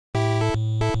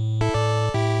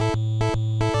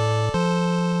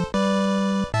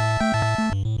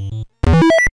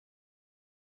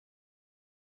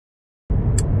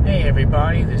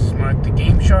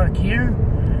Shark here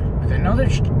with another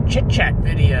chit-chat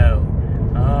video.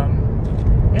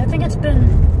 Yeah, I think it's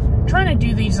been trying to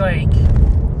do these like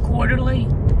quarterly,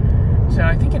 so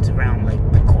I think it's around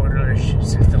like the quarter-ish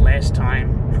since the last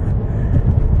time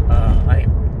I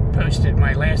posted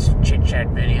my last chit-chat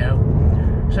video.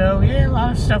 So yeah, a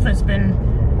lot of stuff has been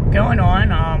going on.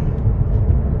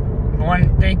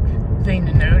 One big thing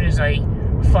to note is I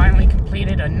finally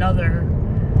completed another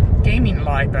gaming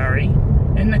library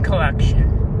in the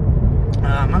collection.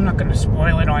 I'm not going to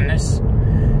spoil it on this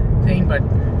thing, but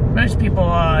most people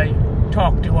I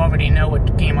talk to already know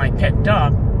what game I picked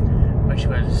up, which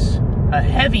was a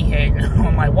heavy hit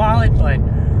on my wallet, but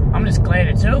I'm just glad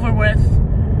it's over with.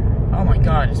 Oh my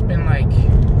god, it's been like,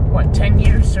 what, 10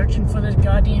 years searching for this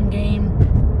goddamn game?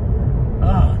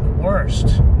 Oh, the worst.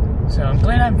 So I'm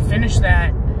glad I finished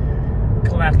that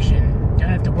collection. Don't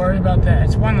have to worry about that.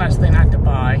 It's one less thing I have to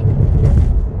buy.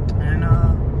 And,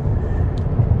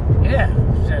 yeah.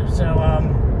 So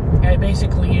I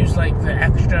basically used, like, the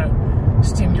extra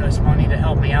stimulus money to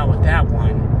help me out with that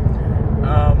one.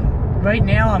 Right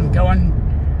now, I'm going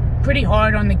pretty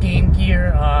hard on the Game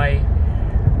Gear. I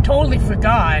totally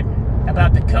forgot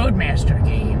about the Codemaster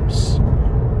games.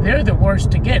 They're the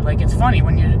worst to get. Like, it's funny,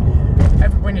 when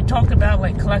you talk about,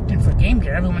 like, collecting for Game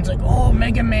Gear, everyone's like, oh,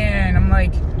 Mega Man. I'm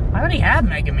like, I already have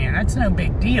Mega Man. That's no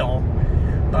big deal.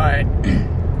 But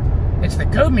it's the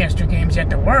Codemaster games you have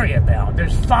to worry about.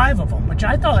 There's 5 of them, which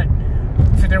I thought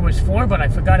there was 4, but I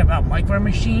forgot about Micro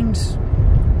Machines.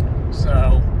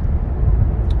 So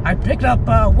I picked up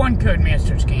one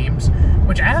Codemasters games,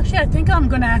 which I think I'm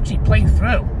going to actually play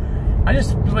through. I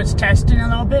just was testing a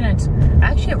little bit, and it's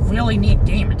actually a really neat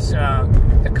game. It's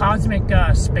the Cosmic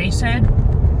Spacehead.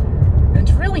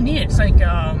 It's really neat. It's like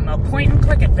a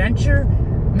point-and-click adventure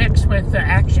mixed with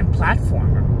action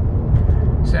platformer.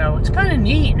 So it's kind of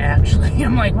neat, actually.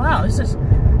 I'm like, wow, this is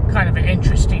kind of an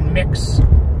interesting mix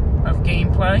of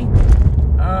gameplay.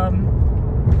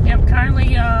 Yeah, I'm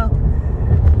currently,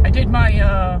 I did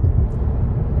my,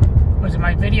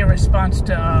 my video response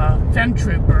to Fem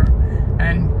Trooper,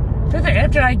 and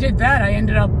after I did that, I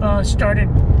ended up started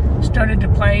to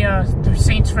play through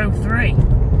Saints Row 3,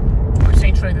 or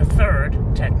Saints Row the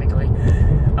 3rd, technically.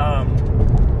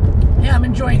 Yeah, I'm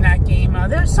enjoying that game.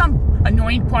 There's some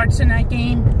annoying parts in that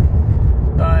game,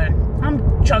 but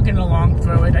I'm chugging along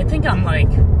through it. I think I'm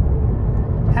like,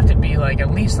 have to be like at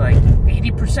least like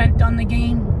 80% done the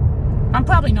game. I'm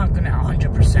probably not going to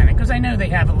 100% it, because I know they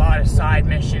have a lot of side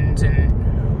missions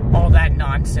and all that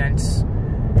nonsense.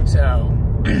 So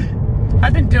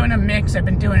I've been doing a mix. I've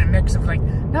been doing a mix of, like,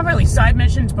 not really side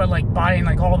missions, but like buying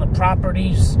like all the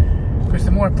properties, because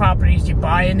the more properties you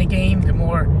buy in the game, the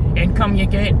more income you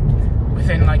get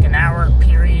within like an hour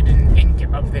period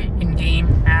of the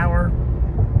in-game hour.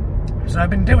 So I've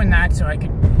been doing that so I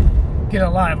could get a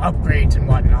lot of upgrades and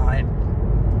whatnot.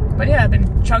 But yeah, I've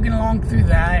been chugging along through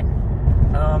that.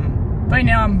 Right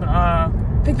now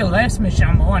I think the last mission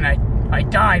I'm on, I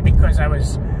died because I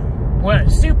was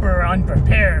super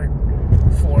unprepared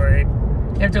for it.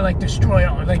 You have to like destroy,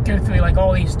 like go through like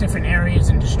all these different areas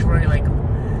and destroy like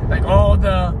all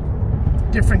the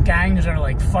different gangs are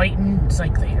like fighting. It's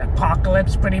like the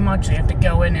apocalypse pretty much. You have to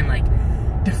go in and like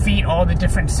defeat all the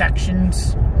different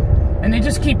sections, and they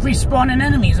just keep respawning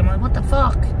enemies. I'm like, what the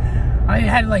fuck? I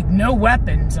had like no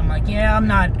weapons. I'm like, yeah, I'm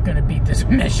not gonna beat this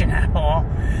mission at all.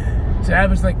 So that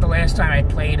was like the last time I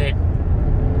played it.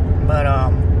 But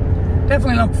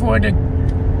definitely look forward to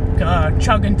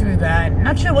chugging through that.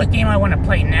 Not sure what game I want to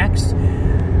play next.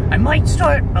 I might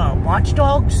start Watch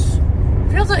Dogs.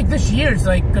 Feels like this year is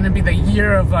like going to be the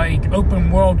year of like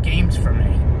open world games for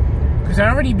me, because I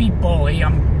already beat Bully.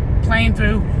 I'm playing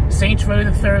through Saints Row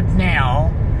the 3rd now.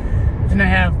 Then I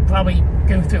have probably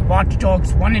go through Watch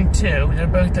Dogs 1 and 2. They're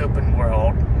both open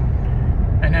world.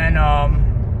 And then I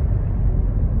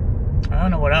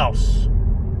don't know what else.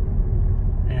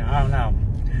 Yeah, I don't know.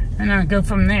 And then go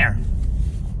from there.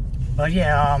 But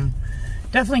yeah,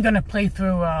 definitely going to play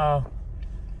through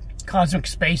Cosmic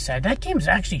Spacehead. That game's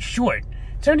actually short.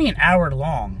 It's only an hour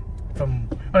long.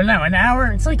 An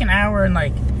hour, it's like an hour and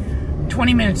like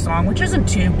 20 minutes long, which isn't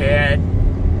too bad.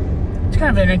 It's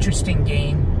kind of an interesting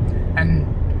game. And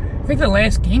I think the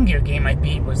last Game Gear game I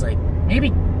beat was like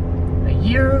maybe a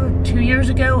year, 2 years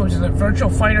ago. It was a Virtual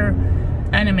Fighter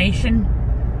animation.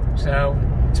 So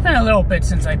it's been a little bit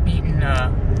since I've beaten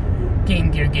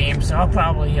Game Gear games, so I'll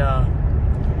probably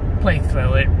play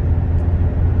through it.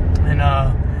 And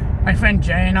my friend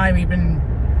Jay and I, we've been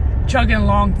chugging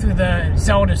along through the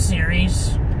Zelda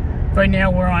series. Right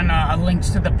now we're on Links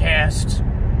to the Past.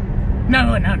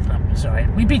 No, sorry,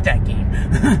 we beat that game.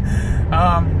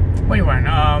 What are you on?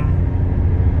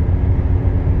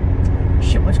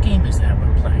 Which game is that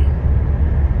we're playing?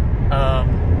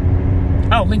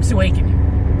 Oh, Link's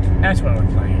Awakening. That's what we're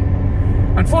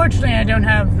playing. Unfortunately, I don't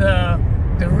have the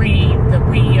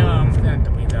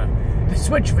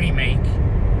Switch remake.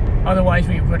 Otherwise,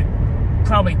 we would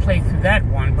probably play through that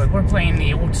one. But we're playing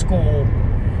the old school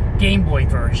Game Boy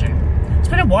version. It's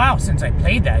been a while since I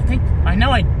played that.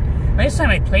 Last time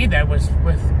I played that was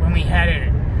when we had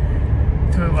it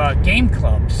through game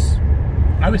clubs.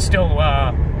 I was still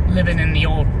living in the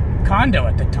old condo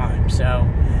at the time, so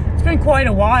it's been quite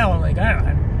a while. Like, I don't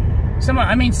know. Some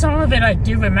of it I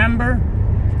do remember,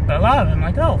 but a lot of them,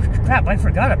 like, oh crap, I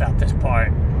forgot about this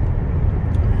part.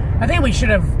 I think we should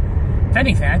have, if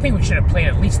anything, I think we should have played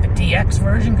at least the DX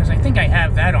version, because I think I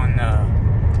have that on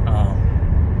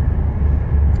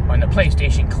the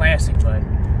PlayStation Classic. But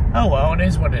oh well, it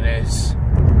is what it is.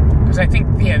 Because I think,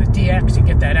 yeah, the DX, you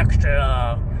get that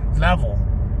extra level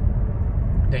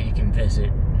that you can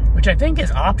visit, which I think is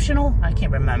optional. I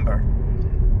can't remember.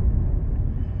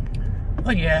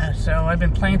 But yeah, so I've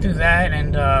been playing through that,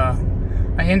 and I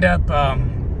end up,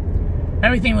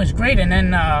 everything was great, and then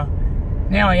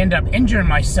now I end up injuring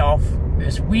myself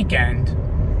this weekend.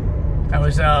 I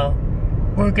was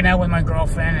working out with my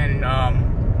girlfriend,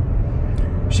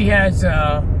 and she has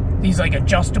these like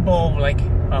adjustable like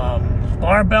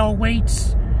barbell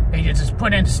weights. They just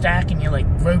put in a stack, and you like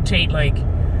rotate like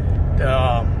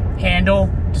the handle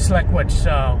to select which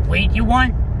weight you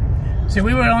want. So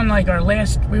we were on like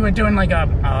we were doing like a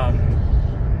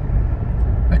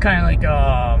kind of like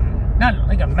not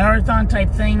like a marathon type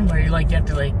thing where you have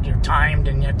to like, you're timed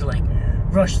and you have to like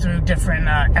rush through different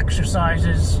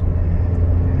exercises.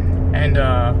 And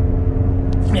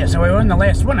yeah, so we were on the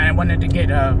last one. I wanted to get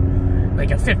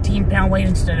like a 15-pound weight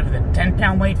instead of the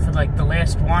 10-pound weight for like the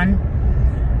last one.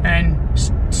 And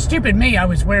stupid me, I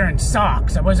was wearing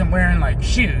socks. I wasn't wearing like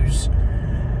shoes.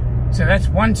 So that's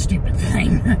one stupid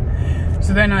thing.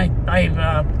 So then I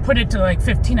put it to like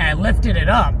 15. I lifted it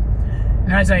up,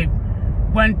 and as I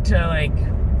went to like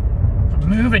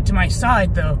move it to my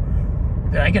side,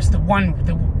 I guess the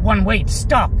one weight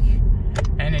stuck,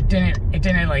 and it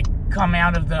didn't like come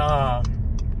out of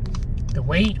the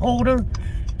weight holder,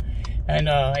 and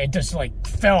it just like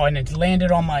fell, and it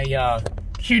landed on my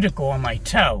cuticle on my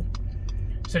toe.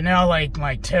 So now like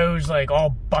my toes like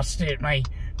all busted, my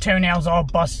toenails all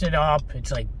busted up. It's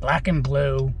like black and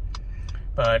blue.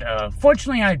 But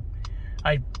fortunately,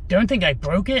 I don't think I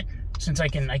broke it, since I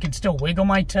can still wiggle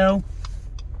my toe.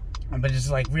 But it's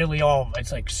like really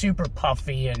it's like super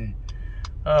puffy, and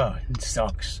it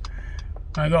sucks.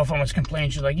 My girlfriend was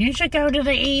complaining. She's like, you should go to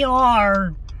the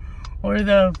ER or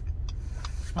the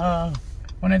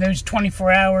one of those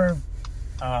 24-hour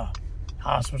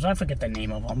hospitals. I forget the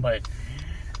name of them, but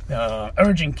the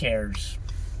urgent cares.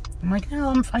 I'm like,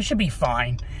 no, I should be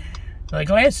fine. Like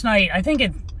last night, I think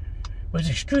it was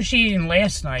excruciating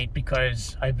last night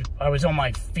because I was on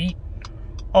my feet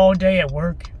all day at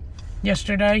work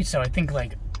yesterday, so I think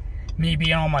like me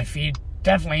being on my feet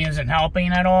definitely isn't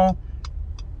helping at all.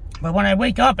 But when I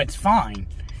wake up, it's fine.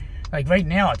 Like right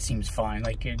now, it seems fine.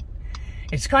 Like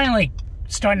it's kind of like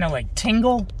starting to like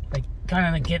tingle, like kind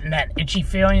of like getting that itchy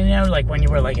feeling, you know, like when you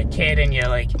were like a kid and you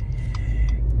like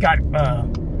got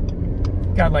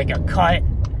like a cut,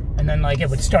 and then like it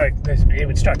would start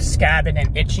scabbing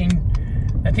and itching.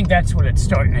 I think that's what it's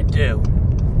starting to do.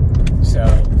 So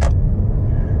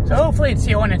hopefully it's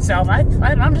healing itself.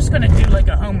 I'm just gonna do like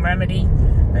a home remedy.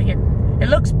 Like it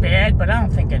looks bad, but I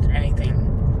don't think it's anything.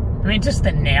 I mean, just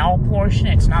the nail portion.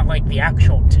 It's not like the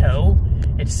actual toe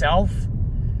itself.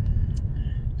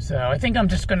 So I think I'm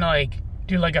just gonna like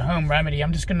do like a home remedy.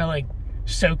 I'm just gonna like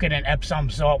soak it in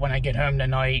Epsom salt when I get home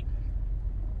tonight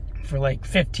for like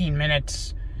 15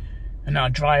 minutes, and I'll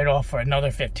dry it off for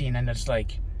another 15, and it's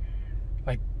like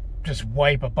just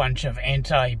wipe a bunch of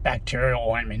antibacterial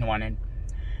ointment on it,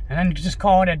 and then just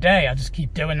call it a day. I'll just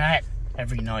keep doing that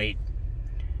every night.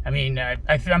 I mean,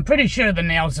 I'm pretty sure the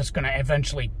nail's just gonna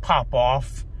eventually pop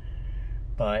off,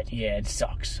 but yeah, it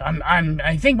sucks.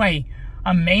 I think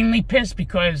I'm mainly pissed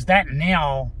because that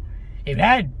nail, it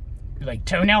had like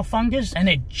toenail fungus, and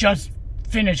it just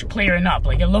finished clearing up.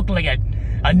 Like it looked like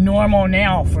a normal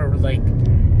nail for like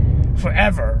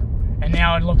forever, and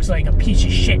now it looks like a piece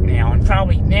of shit nail, and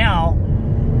probably now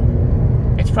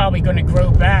it's probably going to grow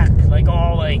back like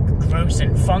all like gross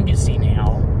and fungusy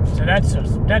now. So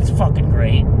that's fucking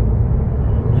great.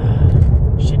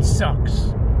 Shit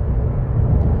sucks.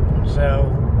 So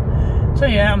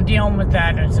yeah, I'm dealing with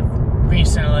that as of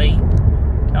recently.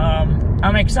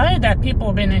 I'm excited that people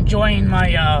have been enjoying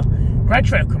my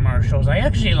retro commercials. I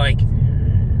actually I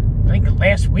think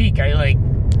last week I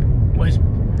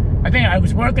think I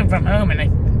was working from home, and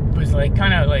was like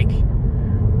kind of like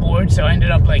bored, so I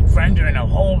ended up like rendering a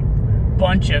whole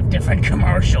bunch of different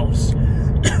commercials.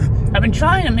 I've been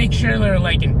trying to make sure they're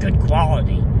like in good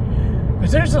quality,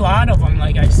 because there's a lot of them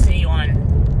like I see on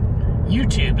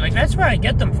YouTube. Like that's where I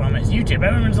get them from, is YouTube.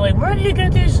 Everyone's like, where do you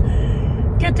get these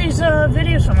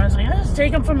videos from? I was like, I just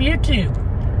take them from YouTube.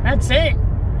 That's it.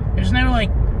 There's no like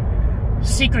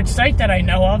secret site that I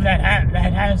know of that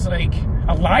has like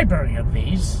a library of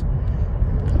these.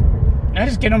 I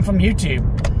just get them from YouTube,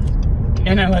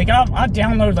 and then like I'll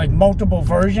download like multiple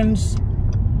versions,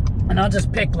 and I'll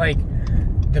just pick like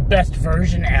the best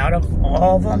version out of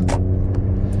all of them.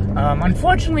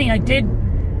 Unfortunately, I did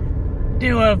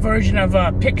do a version of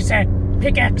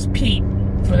Pickaxe Pete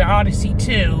for the Odyssey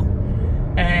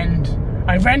 2, and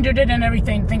I rendered it and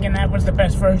everything thinking that was the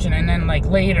best version, and then like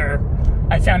later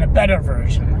I found a better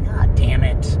version. I'm like, God damn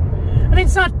it. I mean,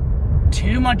 it's not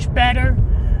too much better,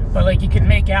 but like you can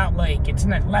make out like it's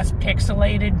not less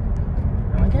pixelated.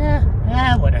 I'm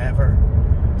like, whatever.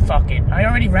 Fuck it. I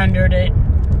already rendered it.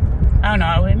 I don't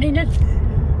know. I mean,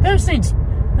 those things,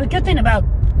 the good thing about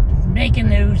making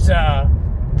those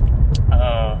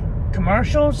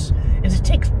commercials is it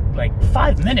takes like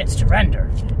 5 minutes to render.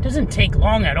 It doesn't take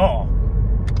long at all.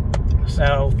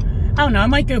 So, I don't know. I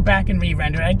might go back and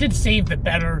re-render it. I did save the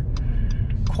better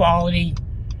quality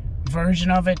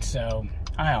version of it, so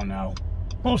I don't know.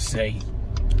 We'll see.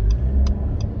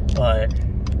 But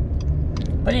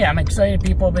yeah, I'm excited.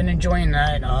 People have been enjoying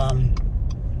that.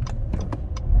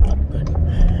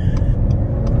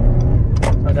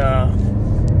 But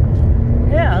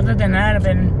yeah, other than that, I've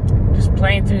been just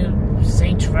playing through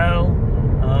Saints Row.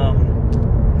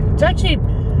 It's actually,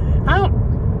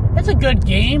 it's a good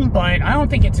game, but I don't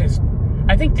think it's as,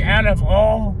 I think out of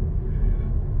all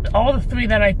the three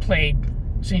that I played,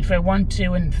 Saints Row 1,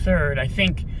 2, and 3rd, I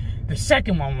think the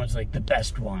second one was like the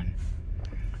best one.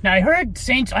 Now I heard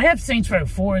I have Saints Row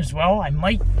 4 as well. I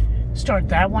might start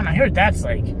that one. I heard that's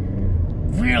like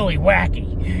really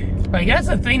wacky. Like that's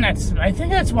the thing I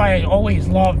think that's why I always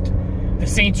loved the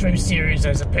Saints Row series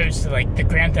as opposed to like the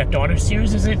Grand Theft Auto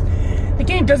series, is the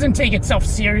game doesn't take itself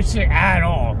seriously at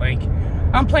all. Like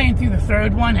I'm playing through the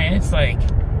 3rd one and it's like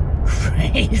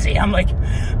crazy. I'm like,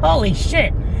 holy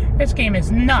shit, this game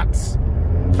is nuts.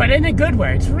 But in a good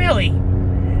way. It's really,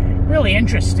 really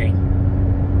interesting.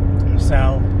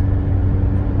 So,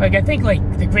 like, I think, like,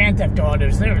 the Grand Theft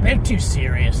Autos, they're too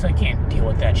serious. I can't deal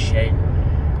with that shit.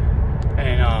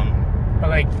 And, but,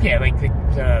 like, yeah, like,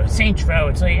 the Saints Row,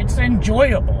 it's, like, it's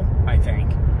enjoyable, I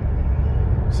think.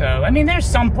 So, I mean, there's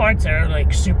some parts that are,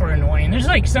 like, super annoying. There's,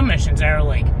 like, some missions that are,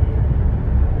 like,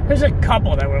 there's a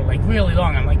couple that were, like, really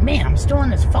long. I'm like, man, I'm still on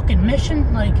this fucking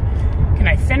mission? Like, can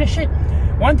I finish it?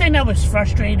 One thing that was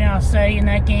frustrating, I'll say, in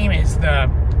that game is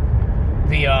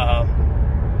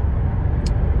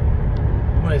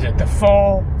what is it? The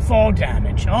fall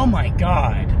damage. Oh my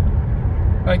god.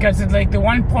 Like, cause it's like the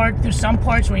one part, there's some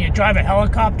parts where you drive a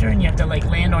helicopter and you have to like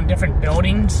land on different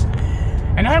buildings.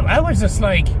 And I was just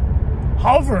like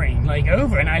hovering like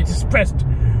over, and I just pressed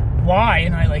Y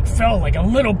and I like fell like a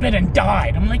little bit and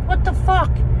died. I'm like, what the fuck?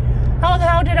 How the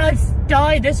hell did I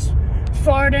die this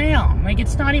far down? Like,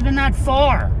 it's not even that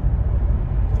far.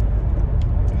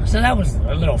 So that was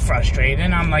a little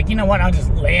frustrating. I'm like, you know what, I'll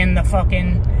just land the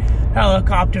fucking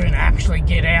helicopter and actually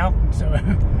get out so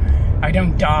I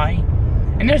don't die.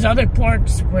 And there's other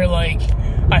parts where like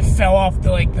I fell off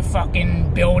the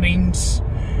fucking buildings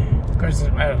because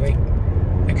like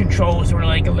the controls were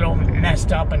like a little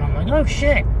messed up, and I'm like, oh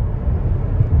shit,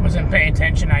 wasn't paying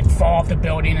attention. I'd fall off the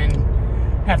building and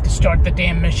have to start the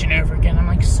damn mission over again. I'm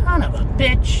like, son of a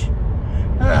bitch.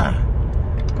 Ugh,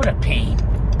 what a pain.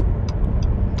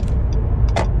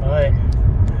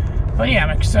 But yeah, I'm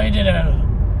excited to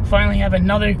finally have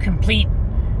another complete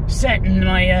set in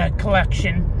my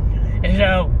collection. And,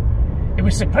 it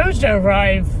was supposed to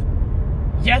arrive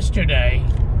yesterday,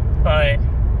 but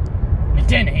it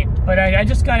didn't. But I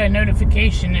just got a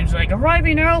notification. It was like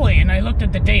arriving early, and I looked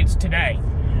at the dates today.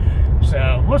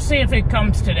 So we'll see if it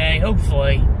comes today,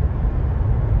 hopefully.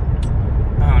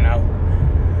 I don't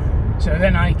know. So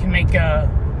then I can make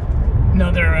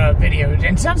another video.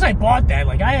 And since I bought that,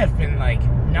 like, I have been like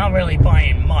not really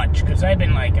buying much, because I've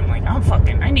been like,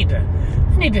 I need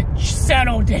to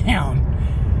settle down.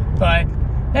 But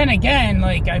then again,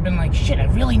 like, I've been like, shit, I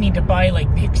really need to buy like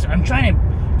I'm trying to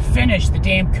finish the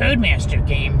damn Codemaster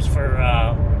games for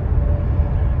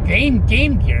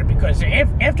Game Gear, because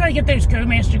after I get those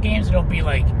Codemaster games, it'll be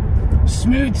like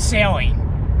smooth sailing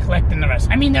collecting the rest.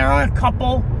 I mean, there are a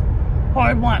couple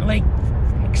hard one, like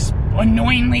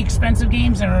annoyingly expensive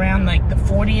games that are around like the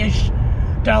 $40-ish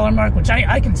 $40 mark, which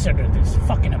I consider this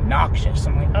fucking obnoxious.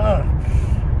 I'm like, oh,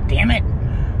 damn it.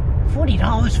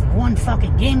 $40 for one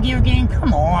fucking Game Gear game?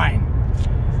 Come on.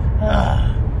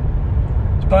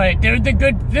 But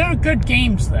they're good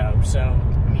games though, so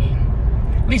I mean,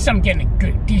 at least I'm getting a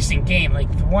good, decent game. Like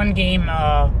the one game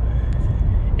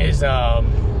is the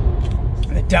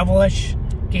Devilish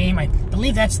game. I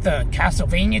believe that's the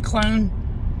Castlevania clone,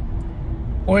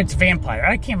 or it's Vampire.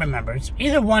 I can't remember. It's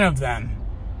either one of them.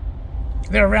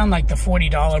 They're around like the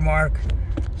 $40 mark.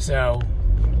 So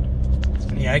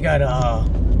yeah, I got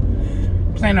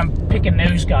plan on picking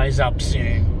those guys up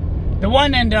soon. The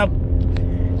one ended up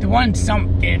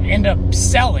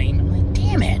selling. I'm like,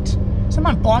 damn it,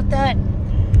 someone bought that.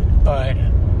 But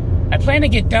I plan to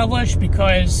get Devilish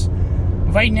because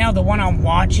right now the one I'm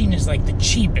watching is like the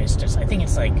cheapest. I think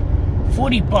it's like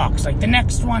 $40. Like the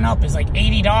next one up is like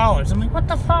 $80. I'm like, what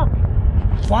the fuck?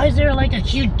 Why is there like a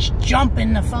huge jump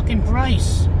in the fucking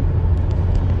price?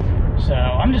 So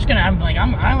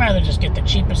I'd rather just get the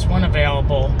cheapest one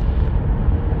available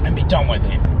and be done with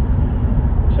it.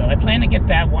 So I plan to get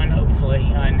that one,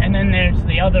 hopefully. And then there's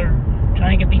the other,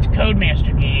 trying to get these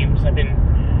Codemaster games. I've been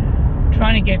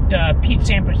trying to get Pete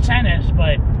Sampras,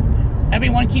 but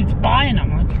everyone keeps buying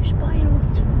them. I'm like, who's buying all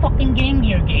these fucking Game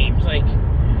Gear games? Like,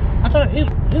 I thought,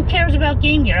 who cares about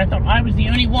Game Gear? I thought I was the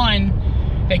only one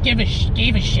that gave a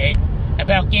shit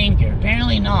about Game Gear.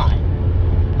 Apparently not.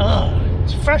 Ugh,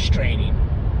 it's frustrating.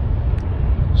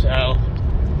 So,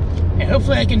 yeah,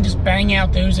 hopefully I can just bang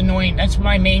out those annoying... That's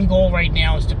my main goal right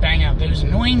now, is to bang out those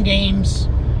annoying games.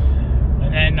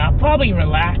 And then I'll probably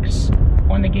relax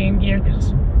on the Game Gear,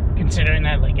 because considering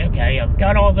that, like, okay, I've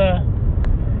got all the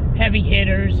heavy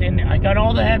hitters, and I got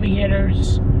all the heavy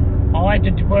hitters. All I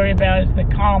have to worry about is the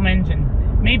commons, and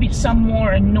maybe some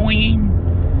more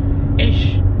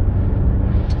annoying-ish...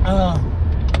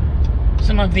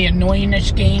 some of the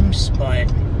annoying-ish games,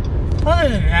 but other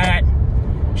than that,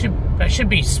 I should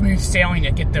be smooth sailing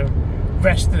to get the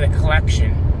rest of the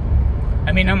collection.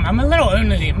 I mean, I'm a little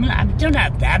only, I don't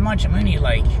have that much. I'm only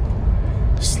like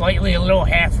slightly a little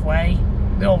halfway, a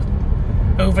little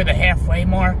over the halfway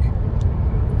mark.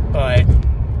 But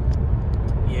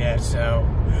yeah, so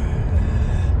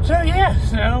yeah,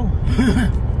 so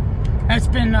that's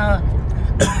been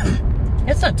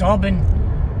that's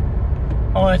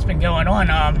all that's been going on.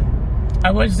 I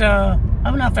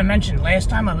don't know if I mentioned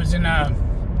last time I was in the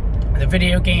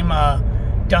video game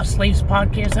Dust Leaves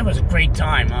podcast. That was a great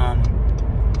time.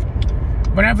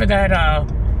 Whenever that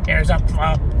airs up,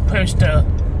 I'll post a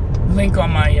link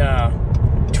on my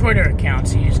Twitter account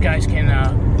so you guys can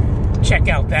check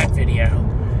out that video.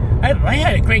 I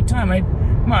had a great time. I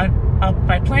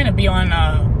plan to be on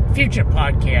future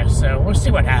podcasts, so we'll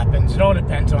see what happens. It all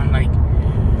depends on like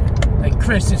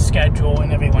Chris's schedule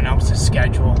and everyone else's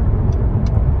schedule.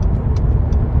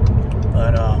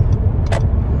 But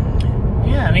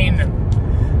yeah, I mean,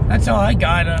 that's all I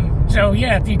got. So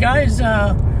yeah, if you guys,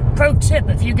 pro tip,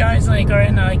 if you guys like are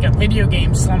in like a video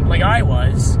game slump like I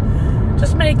was,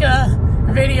 just make a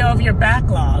video of your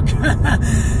backlog.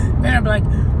 Then I'll be like,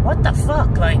 what the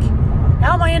fuck? Like,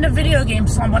 how am I in a video game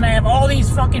slump when I have all these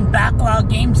fucking backlog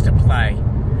games to play?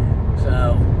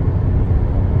 So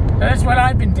that's what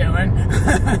I've been doing.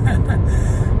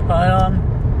 But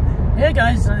yeah,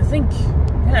 guys, I think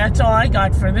that's all I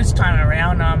got for this time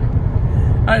around.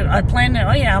 I plan to,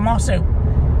 I'm also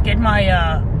getting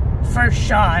my first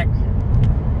shot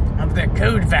of the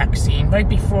COVID vaccine right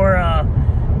before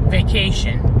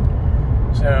vacation.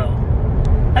 So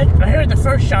I heard the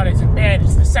first shot isn't bad.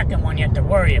 It's the second one you have to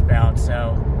worry about.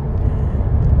 So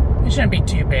it shouldn't be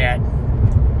too bad.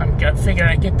 I figured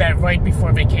I'd get that right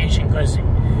before vacation, because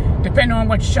depending on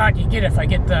what shot you get, if I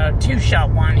get the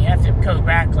 2-shot one, you have to go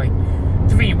back like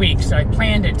 3 weeks. So I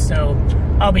planned it so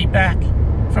I'll be back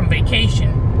from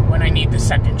vacation when I need the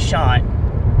second shot.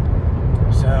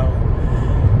 So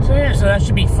yeah, so that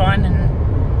should be fun, and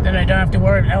then I don't have to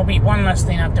worry. That'll be one less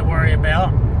thing I have to worry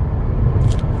about.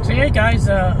 So yeah, guys,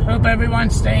 hope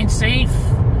everyone's staying safe,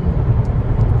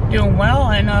 doing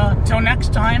well, and until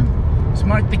next time, it's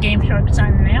Mark the Game Shark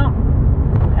signing out.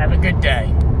 Have a good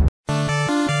day.